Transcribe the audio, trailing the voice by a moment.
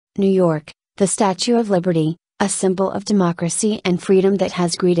New York, the Statue of Liberty, a symbol of democracy and freedom that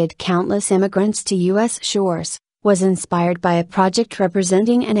has greeted countless immigrants to U.S. shores, was inspired by a project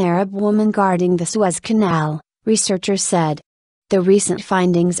representing an Arab woman guarding the Suez Canal, researchers said. The recent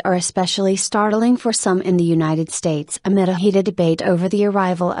findings are especially startling for some in the United States amid a heated debate over the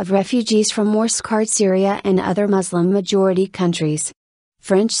arrival of refugees from war-scarred Syria and other Muslim-majority countries.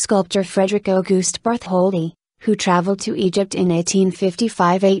 French sculptor Frédéric Auguste Bartholdi, who traveled to Egypt in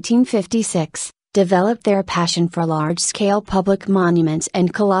 1855-1856, developed their passion for large-scale public monuments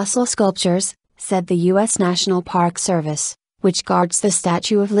and colossal sculptures, said the U.S. National Park Service, which guards the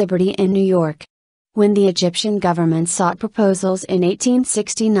Statue of Liberty in New York. When the Egyptian government sought proposals in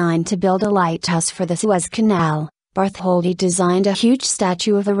 1869 to build a lighthouse for the Suez Canal, Bartholdi designed a huge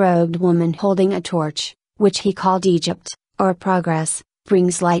statue of a robed woman holding a torch, which he called Egypt, or Progress,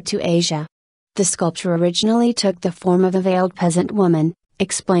 brings light to Asia. The sculpture originally took the form of a veiled peasant woman,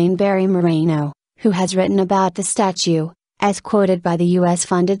 explained Barry Moreno, who has written about the statue, as quoted by the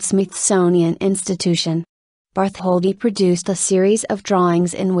U.S.-funded Smithsonian Institution. Bartholdi produced a series of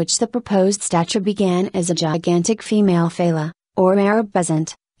drawings in which the proposed statue began as a gigantic female phala, or Arab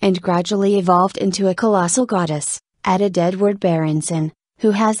peasant, and gradually evolved into a colossal goddess, added Edward Berenson,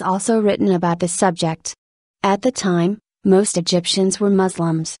 who has also written about the subject. At the time, most Egyptians were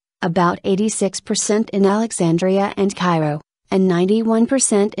Muslims, about 86% in Alexandria and Cairo, and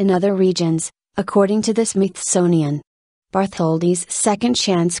 91% in other regions, according to the Smithsonian. Bartholdi's second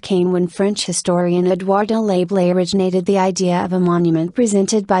chance came when French historian Edouard de Lablé originated the idea of a monument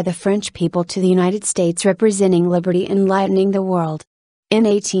presented by the French people to the United States representing liberty enlightening the world. In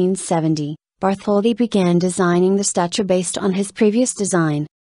 1870, Bartholdi began designing the statue based on his previous design.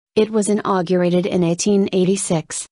 It was inaugurated in 1886,